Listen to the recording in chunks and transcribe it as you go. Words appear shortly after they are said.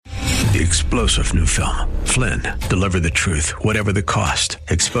the explosive new film, Flynn, deliver the truth, whatever the cost.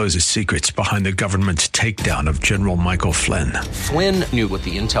 Exposes secrets behind the government's takedown of General Michael Flynn. Flynn knew what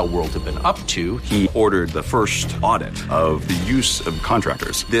the intel world had been up to. He ordered the first audit of the use of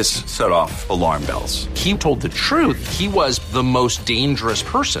contractors. This set off alarm bells. He told the truth. He was the most dangerous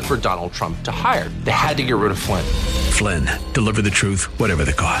person for Donald Trump to hire. They had to get rid of Flynn. Flynn, deliver the truth, whatever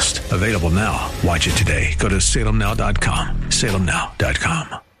the cost. Available now. Watch it today. Go to salemnow.com.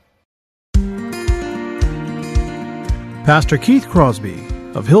 salemnow.com. Pastor Keith Crosby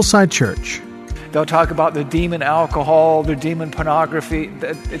of Hillside Church. They'll talk about the demon alcohol, the demon pornography.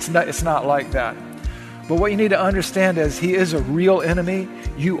 It's not like that. But what you need to understand is he is a real enemy.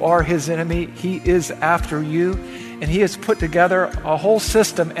 You are his enemy. He is after you. And he has put together a whole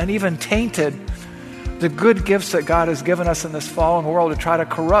system and even tainted the good gifts that God has given us in this fallen world to try to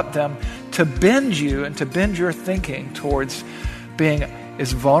corrupt them, to bend you and to bend your thinking towards being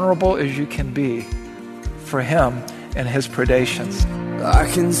as vulnerable as you can be for him and his predations. I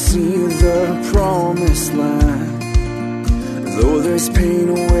can see the promised land, though there's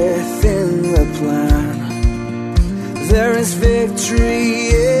pain within the plan. There is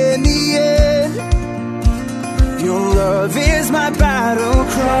victory in the end. Your love is my battle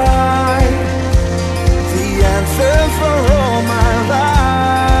cry, the answer for all my life.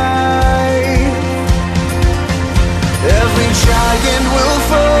 Every giant will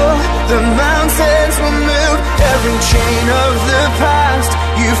fall, the mountains will move, every chain of the past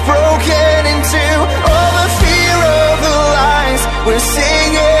you've broken into. All the fear of the lies, we're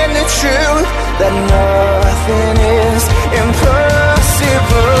singing the truth, that nothing is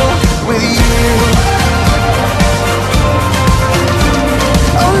impossible with you.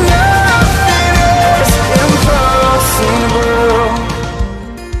 Oh, nothing is impossible.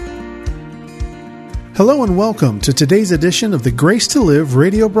 Hello and welcome to today's edition of the Grace to Live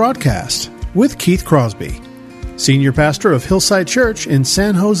radio broadcast with Keith Crosby, Senior Pastor of Hillside Church in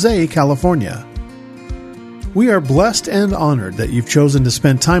San Jose, California. We are blessed and honored that you've chosen to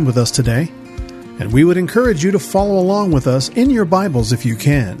spend time with us today, and we would encourage you to follow along with us in your Bibles if you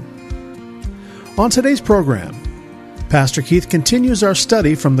can. On today's program, Pastor Keith continues our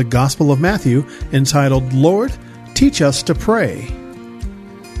study from the Gospel of Matthew entitled, Lord, Teach Us to Pray.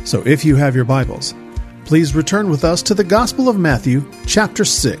 So if you have your Bibles, please return with us to the Gospel of Matthew, chapter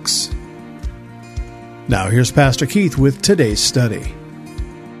 6. Now here's Pastor Keith with today's study.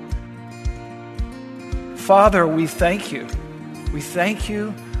 Father, we thank you. We thank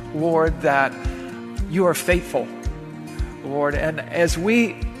you, Lord, that you are faithful, Lord. And as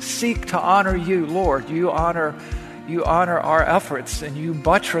we seek to honor you, Lord, you honor our efforts, and you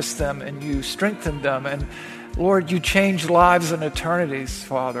buttress them, and you strengthen them. And Lord, you change lives and eternities,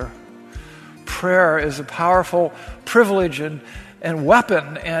 Father. Prayer is a powerful privilege and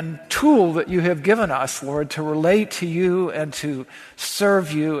weapon and tool that you have given us, Lord, to relate to you and to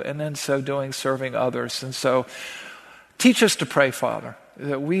serve you, and in so doing, serving others. And so teach us to pray, Father,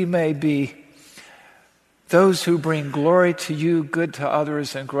 that we may be those who bring glory to you, good to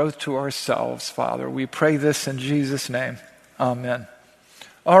others, and growth to ourselves, Father. We pray this in Jesus' name. Amen.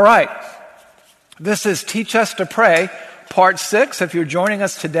 All right. This is Teach Us to Pray, Part 6. If you're joining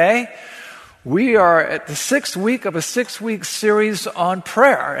us today, we are at the 6th week of a 6-week series on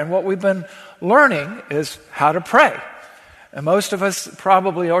prayer. And what we've been learning is how to pray. And most of us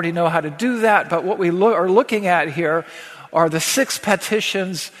probably already know how to do that, but what we are looking at here are the 6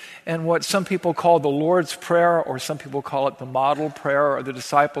 petitions and what some people call the Lord's Prayer, or some people call it the model prayer or the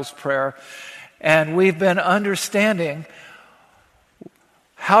disciples' prayer. And we've been understanding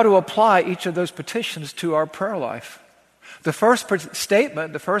how to apply each of those petitions to our prayer life. The first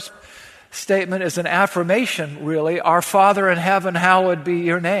statement is an affirmation, really. Our Father in heaven, hallowed be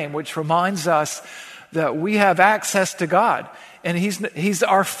your name, which reminds us that we have access to God. And He's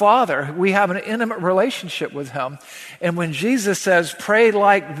our Father. We have an intimate relationship with Him. And when Jesus says, pray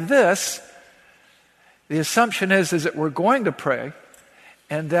like this, the assumption is that we're going to pray,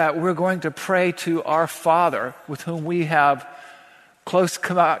 and that we're going to pray to our Father with whom we have close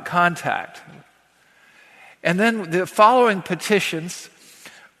contact. And then the following petitions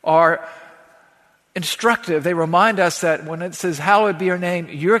are instructive. They remind us that when it says, hallowed be your name,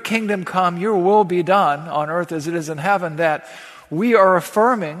 your kingdom come, your will be done on earth as it is in heaven, that we are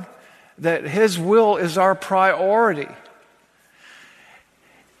affirming that His will is our priority.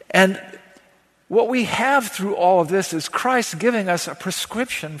 And what we have through all of this is Christ giving us a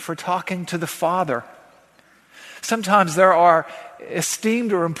prescription for talking to the Father. Sometimes there are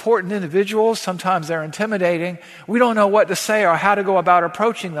esteemed or important individuals. Sometimes they're intimidating. We don't know what to say or how to go about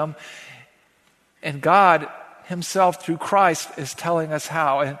approaching them. And God himself through Christ is telling us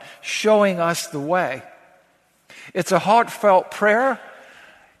how and showing us the way. It's a heartfelt prayer.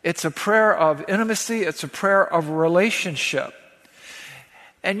 It's a prayer of intimacy. It's a prayer of relationship.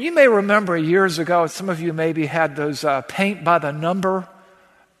 And you may remember years ago, some of you maybe had those paint by the number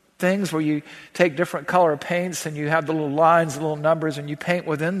things where you take different color paints and you have the little lines, the little numbers, and you paint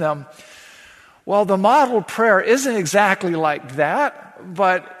within them. Well, the model prayer isn't exactly like that,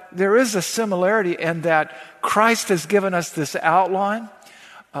 but there is a similarity in that Christ has given us this outline,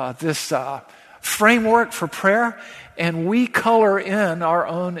 this framework for prayer, and we color in our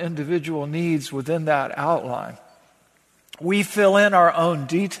own individual needs within that outline. We fill in our own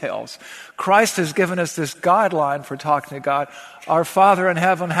details. Christ has given us this guideline for talking to God. Our Father in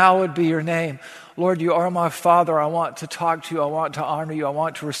heaven, hallowed be your name. Lord, you are my Father. I want to talk to you. I want to honor you. I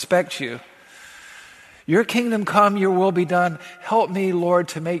want to respect you. Your kingdom come, your will be done. Help me, Lord,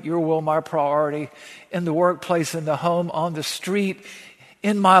 to make your will my priority in the workplace, in the home, on the street,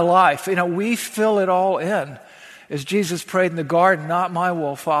 in my life. We fill it all in. As Jesus prayed in the garden, not my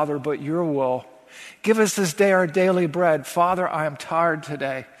will, Father, but your will. Give us this day our daily bread. Father, I am tired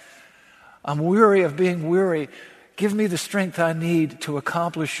today. I'm weary of being weary. Give me the strength I need to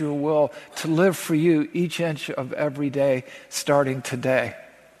accomplish your will, to live for you each inch of every day, starting today.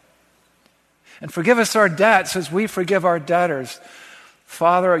 And forgive us our debts as we forgive our debtors.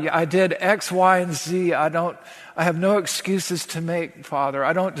 Father, I did X, Y, and Z. I have no excuses to make, Father.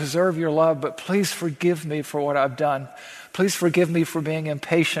 I don't deserve your love, but please forgive me for what I've done. Please forgive me for being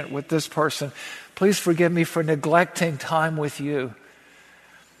impatient with this person. Please forgive me for neglecting time with you.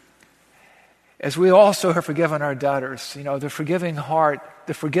 As we also have forgiven our debtors, the forgiven heart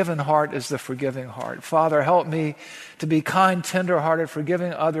is the forgiving heart. Father, help me to be kind, tender-hearted,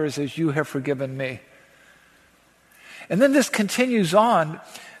 forgiving others as you have forgiven me. And then this continues on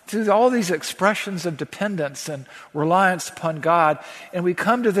through all these expressions of dependence and reliance upon God. And we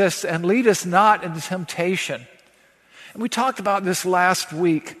come to this, and lead us not into temptation. And we talked about this last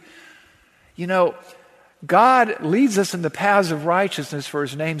week. God leads us in the paths of righteousness for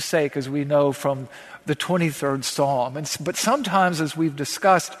his name's sake, as we know from the 23rd Psalm. But sometimes, as we've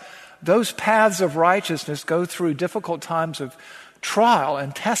discussed, those paths of righteousness go through difficult times of trial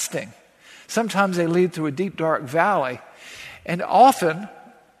and testing. Sometimes they lead through a deep, dark valley. And often,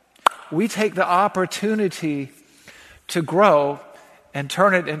 we take the opportunity to grow and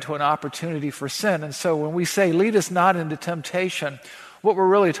turn it into an opportunity for sin. And so when we say, lead us not into temptation, what we're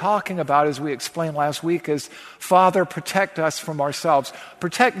really talking about, as we explained last week, is, Father, protect us from ourselves.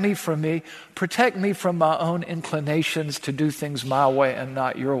 Protect me from me. Protect me from my own inclinations to do things my way and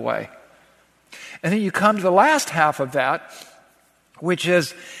not your way. And then you come to the last half of that, which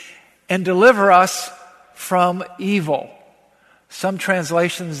is, and deliver us from evil. Some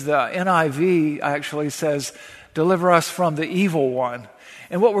translations, the NIV actually says, deliver us from the evil one.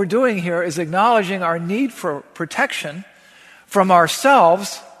 And what we're doing here is acknowledging our need for protection from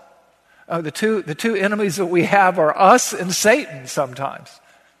ourselves. The two enemies that we have are us and Satan sometimes.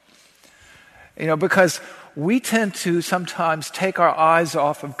 Because we tend to sometimes take our eyes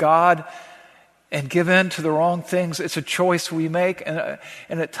off of God and give in to the wrong things. It's a choice we make. And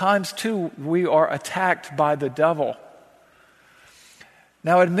at times, too, we are attacked by the devil.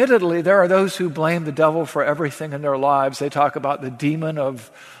 Now, admittedly, there are those who blame the devil for everything in their lives. They talk about the demon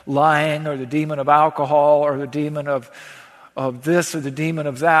of lying, or the demon of alcohol, or the demon of this, or the demon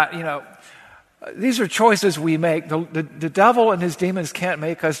of that. These are choices we make. The devil and his demons can't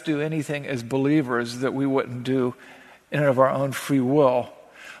make us do anything as believers that we wouldn't do in and of our own free will.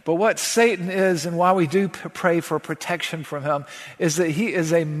 But what Satan is, and why we do pray for protection from him, is that he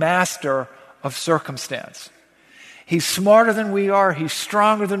is a master of circumstance. He's smarter than we are. He's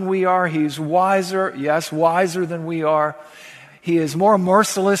stronger than we are. He's wiser, wiser than we are. He is more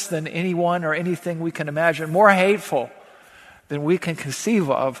merciless than anyone or anything we can imagine, more hateful than we can conceive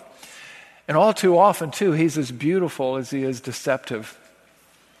of. And all too often, too, he's as beautiful as he is deceptive.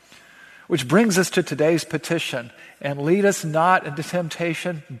 Which brings us to today's petition. And lead us not into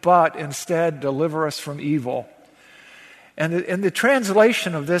temptation, but instead deliver us from evil. And in the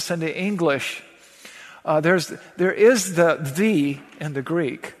translation of this into English, there is the in the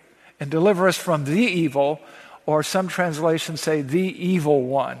Greek. And deliver us from the evil, or some translations say the evil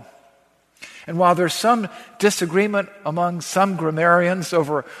one. And while there's some disagreement among some grammarians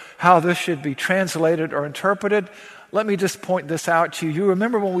over how this should be translated or interpreted, let me just point this out to you. You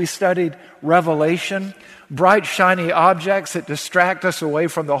remember when we studied Revelation, bright, shiny objects that distract us away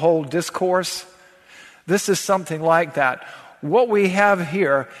from the whole discourse? This is something like that. What we have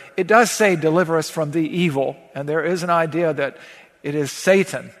here, it does say deliver us from the evil, and there is an idea that it is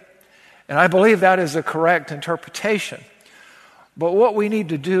Satan. And I believe that is a correct interpretation. But what we need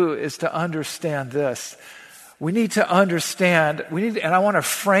to do is to understand this. We need to understand, and I want to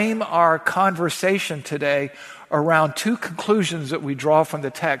frame our conversation today around two conclusions that we draw from the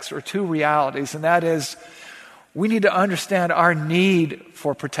text, or two realities, and that is, we need to understand our need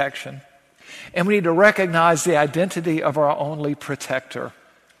for protection, and we need to recognize the identity of our only protector.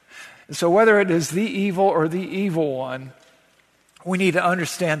 And so whether it is the evil or the evil one, we need to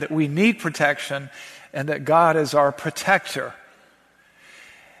understand that we need protection and that God is our protector.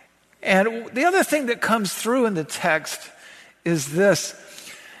 And the other thing that comes through in the text is this.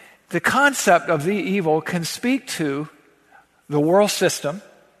 The concept of the evil can speak to the world system,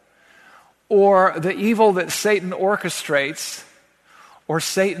 or the evil that Satan orchestrates, or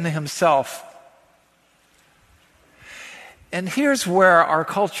Satan himself. And here's where our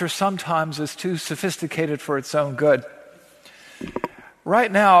culture sometimes is too sophisticated for its own good.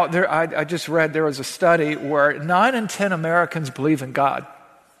 Right now, I just read there was a study where 9 in 10 Americans believe in God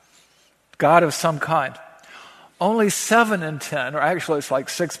of some kind. Only 7 in 10, or actually it's like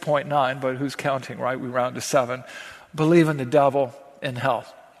 6.9, but who's counting, right? We round to 7, believe in the devil and hell.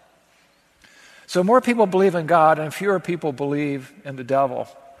 So more people believe in God and fewer people believe in the devil.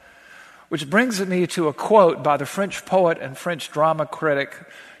 Which brings me to a quote by the French poet and French drama critic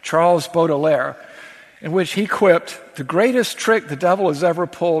Charles Baudelaire, in which he quipped, "The greatest trick the devil has ever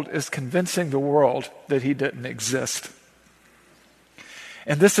pulled is convincing the world that he didn't exist."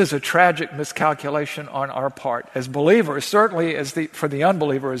 And this is a tragic miscalculation on our part as believers, certainly for the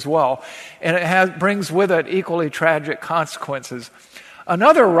unbeliever as well. And it brings with it equally tragic consequences.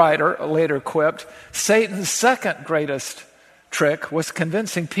 Another writer later quipped, Satan's second greatest trick was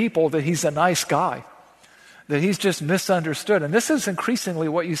convincing people that he's a nice guy, that he's just misunderstood. And this is increasingly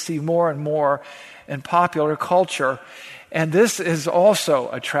what you see more and more in popular culture. And this is also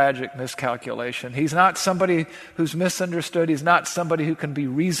a tragic miscalculation. He's not somebody who's misunderstood. He's not somebody who can be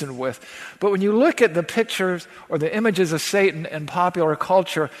reasoned with. But when you look at the pictures or the images of Satan in popular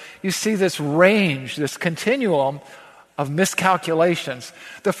culture, you see this range, this continuum of miscalculations.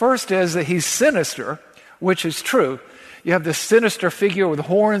 The first is that he's sinister, which is true. You have this sinister figure with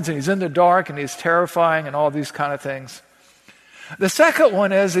horns, and he's in the dark, and he's terrifying, and all these kind of things. The second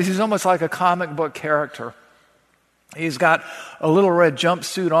one is that he's almost like a comic book character. He's got a little red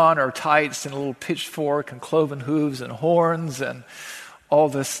jumpsuit on, or tights, and a little pitchfork, and cloven hooves, and horns, and all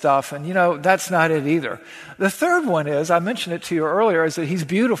this stuff. And, that's not it either. The third one is, I mentioned it to you earlier, is that he's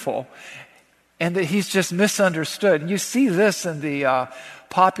beautiful, and that he's just misunderstood. And you see this in the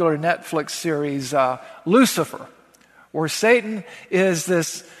popular Netflix series Lucifer, where Satan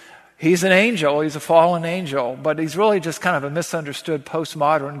is he's an angel, he's a fallen angel, but he's really just kind of a misunderstood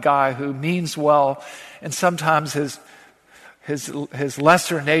postmodern guy who means well, and sometimes his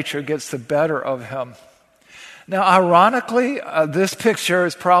lesser nature gets the better of him. Now, ironically, this picture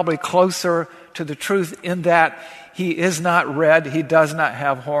is probably closer to the truth in that he is not red, he does not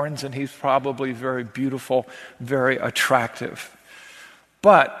have horns, and he's probably very beautiful, very attractive.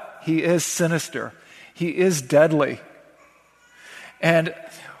 But he is sinister, he is deadly. And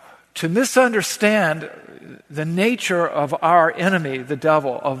to misunderstand the nature of our enemy, the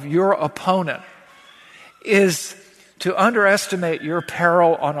devil, of your opponent, is to underestimate your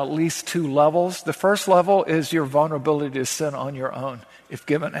peril on at least 2 levels. The first level is your vulnerability to sin on your own, if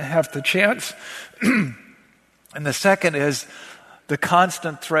given half the chance. And the second is the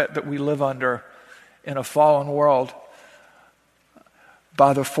constant threat that we live under in a fallen world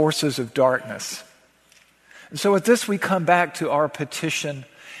by the forces of darkness. And so with this, we come back to our petition,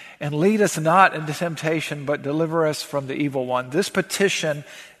 and lead us not into temptation, but deliver us from the evil one. This petition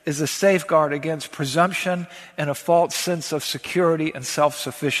is a safeguard against presumption and a false sense of security and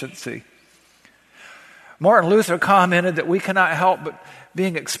self-sufficiency. Martin Luther commented that we cannot help but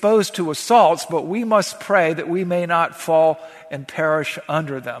being exposed to assaults, but we must pray that we may not fall and perish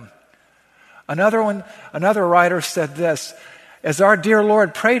under them. Another writer said this, as our dear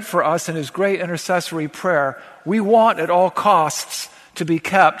Lord prayed for us in his great intercessory prayer, we want at all costs to be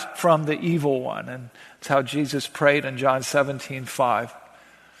kept from the evil one. And that's how Jesus prayed in John 17:5.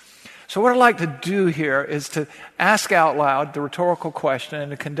 So what I'd like to do here is to ask out loud the rhetorical question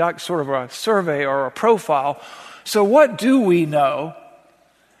and to conduct sort of a survey or a profile. So what do we know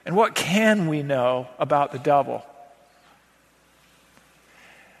and what can we know about the devil?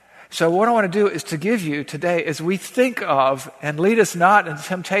 So what I want to do is to give you today, as we think of, and lead us not into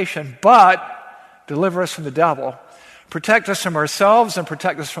temptation, but deliver us from the devil, protect us from ourselves and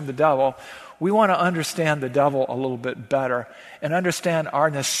protect us from the devil. We want to understand the devil a little bit better and understand our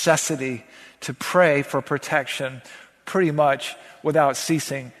necessity to pray for protection pretty much without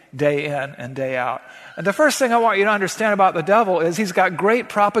ceasing day in and day out. And the first thing I want you to understand about the devil is he's got great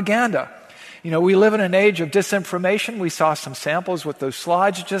propaganda. You know, we live in an age of disinformation. We saw some samples with those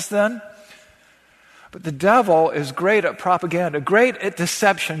slides just then. But the devil is great at propaganda, great at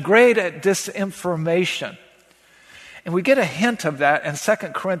deception, great at disinformation. And we get a hint of that in 2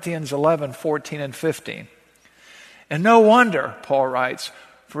 Corinthians 11, 14, and 15. And no wonder, Paul writes,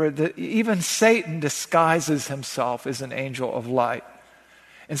 for even Satan disguises himself as an angel of light.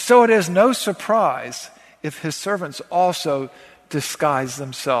 And so it is no surprise if his servants also disguise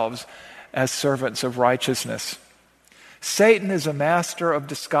themselves as servants of righteousness. Satan is a master of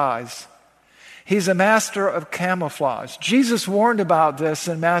disguise. He's a master of camouflage. Jesus warned about this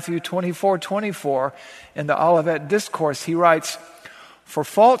in Matthew 24:24 in the Olivet Discourse. He writes, "For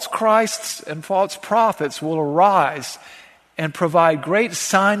false Christs and false prophets will arise and provide great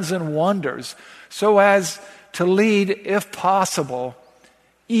signs and wonders, so as to lead, if possible,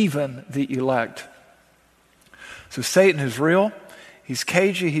 even the elect." So Satan is real. He's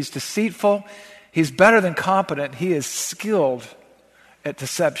cagey. He's deceitful. He's better than competent. He is skilled at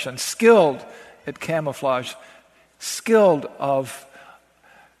deception, skilled at camouflage, skilled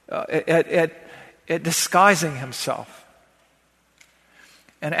at disguising himself.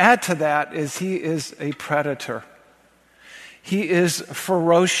 And add to that is he is a predator. He is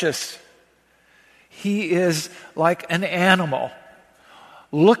ferocious. He is like an animal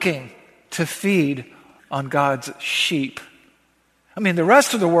looking to feed on God's sheep. I mean, the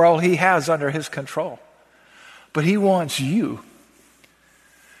rest of the world he has under his control. But he wants you.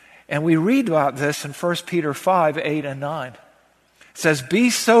 And we read about this in 1 Peter 5, 8 and 9. It says, "Be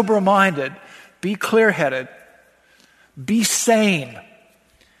sober-minded, be clear-headed, be sane,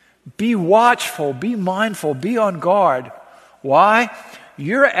 be watchful, be mindful, be on guard." Why?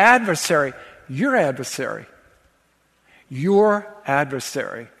 Your adversary,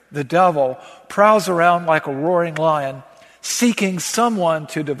 the devil, prowls around like a roaring lion, seeking someone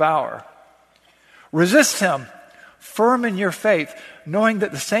to devour. Resist him, firm in your faith, knowing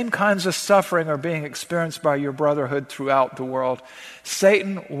that the same kinds of suffering are being experienced by your brotherhood throughout the world.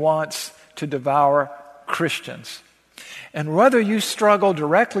 Satan wants to devour Christians. And whether you struggle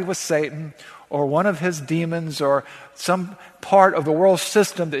directly with Satan or one of his demons or some part of the world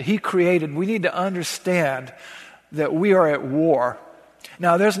system that he created, we need to understand that we are at war.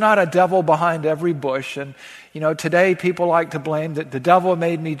 Now, there's not a devil behind every bush. And, today people like to blame that the devil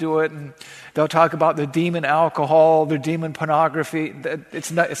made me do it. And they'll talk about the demon alcohol, the demon pornography.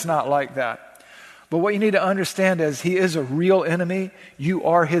 It's not like that. But what you need to understand is he is a real enemy. You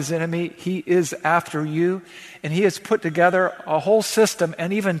are his enemy. He is after you. And he has put together a whole system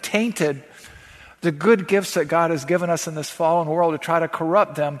and even tainted the good gifts that God has given us in this fallen world to try to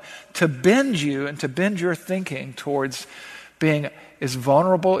corrupt them, to bend you and to bend your thinking towards being as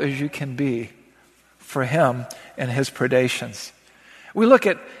vulnerable as you can be for him and his predations. We look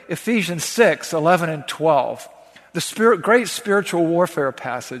at Ephesians 6, 11 and 12, the great spiritual warfare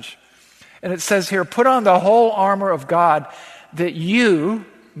passage. And it says here, "Put on the whole armor of God that you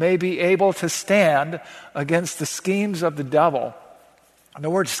may be able to stand against the schemes of the devil." And the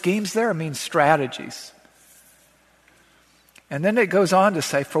word schemes there means strategies. And then it goes on to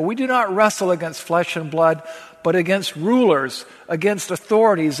say, "For we do not wrestle against flesh and blood, but against rulers, against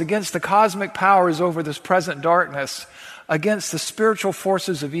authorities, against the cosmic powers over this present darkness, against the spiritual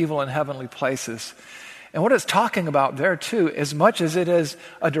forces of evil in heavenly places." And what it's talking about there too, as much as it is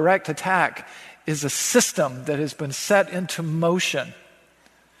a direct attack, is a system that has been set into motion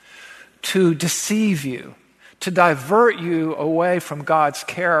to deceive you, to divert you away from God's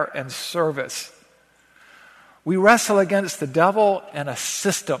care and service. We wrestle against the devil and a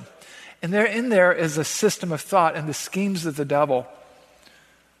system. And there is a system of thought and the schemes of the devil.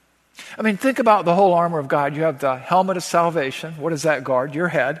 I mean, think about the whole armor of God. You have the helmet of salvation. What does that guard? Your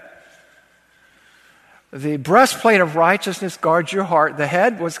head. The breastplate of righteousness guards your heart. The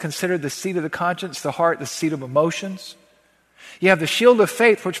head was considered the seat of the conscience, the heart, the seat of emotions. You have the shield of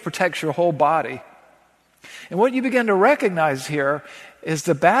faith, which protects your whole body. And what you begin to recognize here is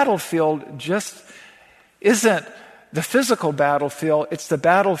the battlefield just isn't the physical battlefield, it's the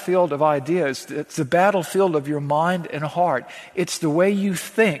battlefield of ideas. It's the battlefield of your mind and heart. It's the way you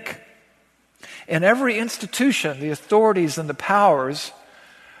think. In every institution, the authorities and the powers,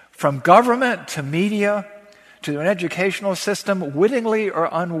 from government to media to an educational system, wittingly or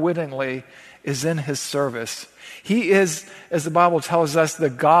unwittingly, is in his service. He is, as the Bible tells us, the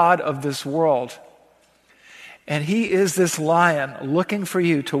God of this world. And he is this lion looking for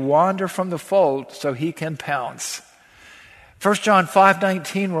you to wander from the fold so he can pounce. 1 John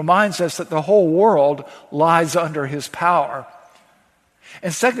 5:19 reminds us that the whole world lies under his power.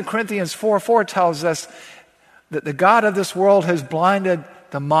 And 2 Corinthians 4:4 tells us that the God of this world has blinded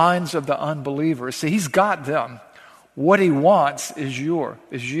the minds of the unbelievers. See, he's got them. What he wants is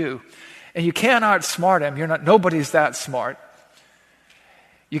you. And you can't outsmart him. Nobody's that smart.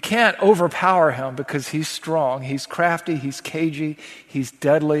 You can't overpower him because he's strong. He's crafty. He's cagey. He's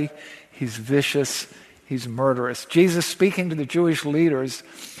deadly. He's vicious. He's murderous. Jesus, speaking to the Jewish leaders,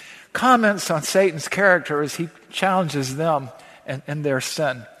 comments on Satan's character as he challenges them and their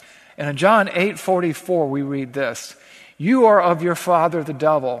sin. And in John 8:44, we read this: "You are of your father the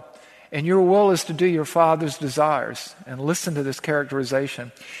devil, and your will is to do your father's desires." And listen to this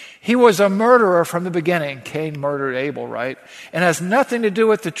characterization. "He was a murderer from the beginning." Cain murdered Abel, right? "And has nothing to do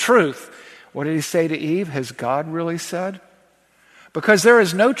with the truth." What did he say to Eve? Has God really said? "Because there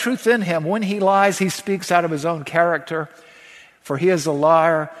is no truth in him. When he lies, he speaks out of his own character, for he is a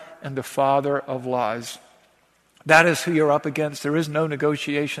liar and the father of lies." That is who you're up against. There is no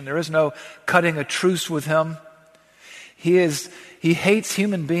negotiation. There is no cutting a truce with him. He hates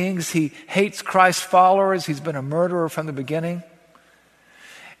human beings. He hates Christ's followers. He's been a murderer from the beginning.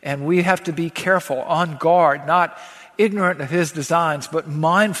 And we have to be careful, on guard, not ignorant of his designs, but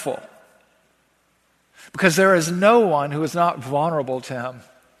mindful. Because there is no one who is not vulnerable to him.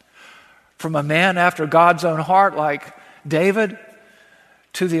 From a man after God's own heart like David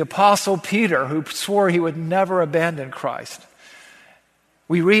to the Apostle Peter, who swore he would never abandon Christ.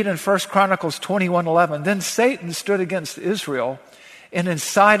 We read in 1 Chronicles 21:11, "Then Satan stood against Israel and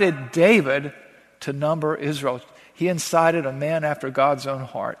incited David to number Israel." He incited a man after God's own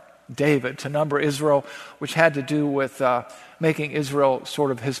heart, David, to number Israel, which had to do with making Israel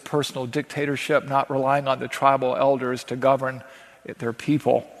sort of his personal dictatorship, not relying on the tribal elders to govern their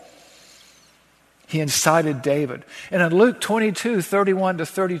people. He incited David. And in Luke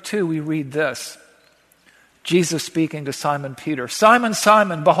 22:31-32, we read this. Jesus speaking to Simon Peter. "Simon,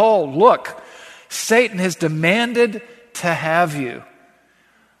 Simon, behold, look, Satan has demanded to have you."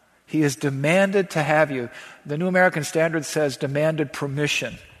 He has demanded to have you. The New American Standard says demanded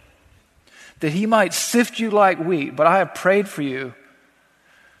permission, that he might sift you like wheat, but I have prayed for you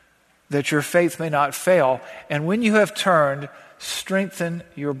that your faith may not fail. And when you have turned, strengthen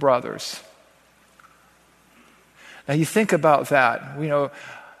your brothers. Now you think about that.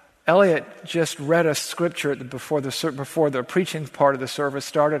 Elliot just read a scripture before the preaching part of the service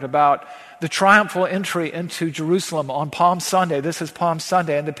started about the triumphal entry into Jerusalem on Palm Sunday. This is Palm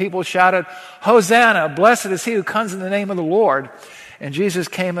Sunday. And the people shouted, "Hosanna, blessed is he who comes in the name of the Lord." And Jesus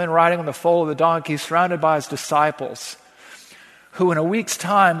came in riding on the foal of the donkey, surrounded by his disciples, who in a week's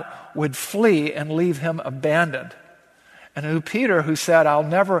time would flee and leave him abandoned. And Peter, who said,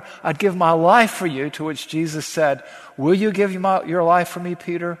 I'd give my life for you, to which Jesus said, "Will you give your life for me,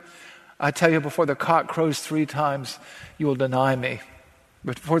 Peter? I tell you, before the cock crows 3 times, you will deny me.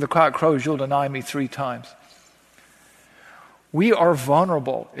 Before the cock crows, you'll deny me 3 times. We are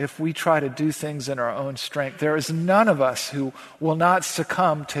vulnerable if we try to do things in our own strength. There is none of us who will not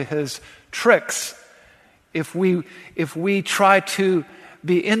succumb to his tricks if we try to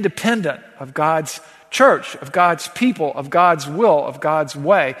be independent of God's church, of God's people, of God's will, of God's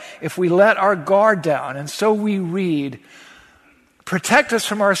way, if we let our guard down. And so we read, "Protect us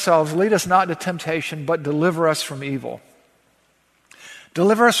from ourselves, lead us not into temptation, but deliver us from evil."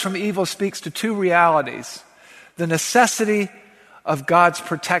 Deliver us from evil speaks to 2 realities: the necessity of God's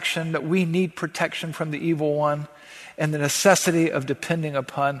protection, that we need protection from the evil one, and the necessity of depending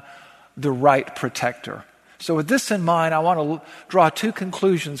upon the right protector. So with this in mind, I want to draw 2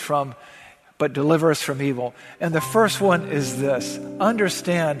 conclusions from "But deliver us from evil." And the first one is this: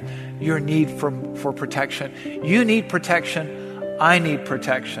 understand your need for protection. You need protection. I need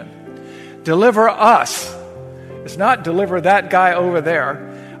protection. Deliver us. It's not deliver that guy over there.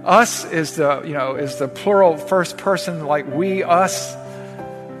 Us is the plural first person, like we, us.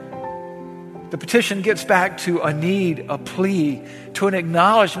 The petition gets back to a need, a plea, to an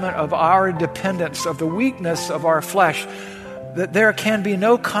acknowledgement of our dependence, of the weakness of our flesh, that there can be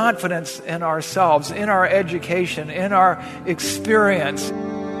no confidence in ourselves, in our education, in our experience.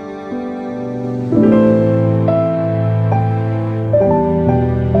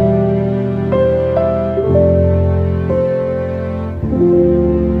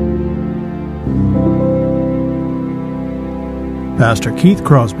 Pastor Keith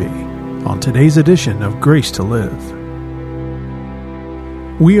Crosby on today's edition of Grace to Live.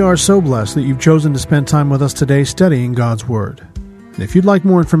 We are so blessed that you've chosen to spend time with us today studying God's Word. And if you'd like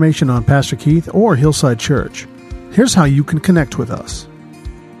more information on Pastor Keith or Hillside Church, here's how you can connect with us.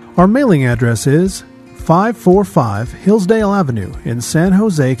 Our mailing address is 545 Hillsdale Avenue in San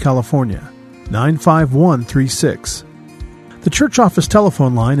Jose, California, 95136. The church office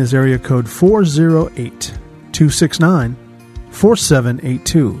telephone line is area code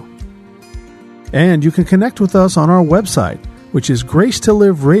 408-269-4782. And you can connect with us on our website, which is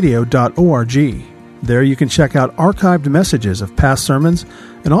gracetoliveradio.org. There you can check out archived messages of past sermons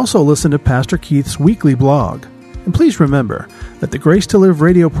and also listen to Pastor Keith's weekly blog. And please remember that the Grace to Live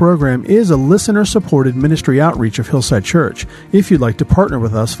radio program is a listener-supported ministry outreach of Hillside Church if you'd like to partner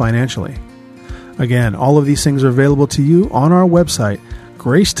with us financially. Again, all of these things are available to you on our website,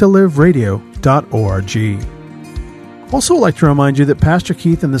 gracetoliveradio.org. Also, I'd like to remind you that Pastor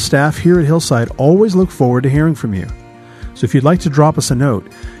Keith and the staff here at Hillside always look forward to hearing from you. So if you'd like to drop us a note,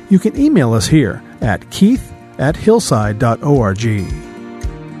 you can email us here at keith@hillside.org.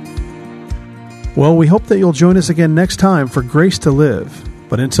 Well, we hope that you'll join us again next time for Grace to Live.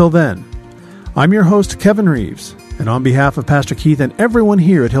 But until then, I'm your host, Kevin Reeves, and on behalf of Pastor Keith and everyone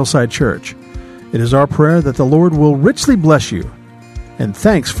here at Hillside Church, it is our prayer that the Lord will richly bless you. And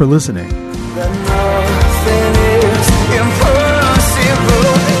thanks for listening. Impossible.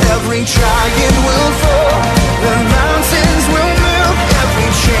 Every giant will fall, the mountains will move, every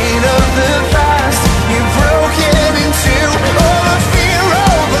chain of the past you've broken into. All the fear,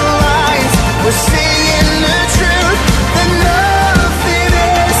 all the lies, we're singing the truth, that nothing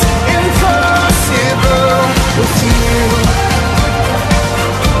is impossible with you.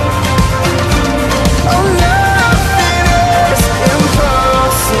 Oh, nothing is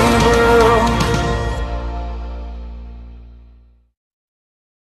impossible.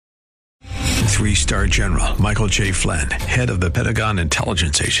 3-star General Michael J. Flynn, head of the Pentagon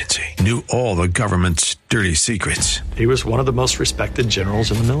Intelligence Agency, knew all the government's dirty secrets. He was one of the most respected generals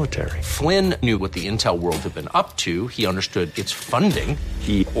in the military. Flynn knew what the intel world had been up to. He understood its funding.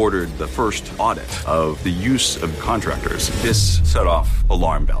 He ordered the first audit of the use of contractors. This set off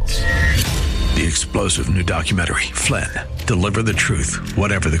alarm bells. The explosive new documentary, Flynn, Deliver the Truth,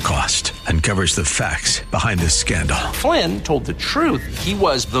 Whatever the Cost, uncovers the facts behind this scandal. Flynn told the truth. He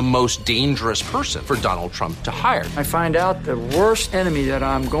was the most dangerous person for Donald Trump to hire. I find out the worst enemy that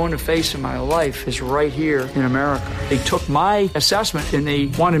I'm going to face in my life is right here in America. They took my assessment and they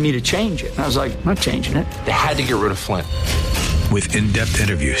wanted me to change it. And I was like, I'm not changing it. They had to get rid of Flynn. With in-depth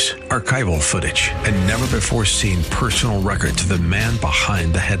interviews, archival footage, and never-before-seen personal records of the man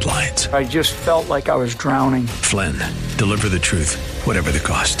behind the headlines. I just felt like I was drowning. Flynn, Deliver the Truth, Whatever the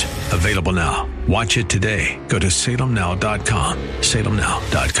Cost. Available now. Watch it today. Go to salemnow.com.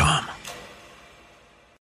 salemnow.com.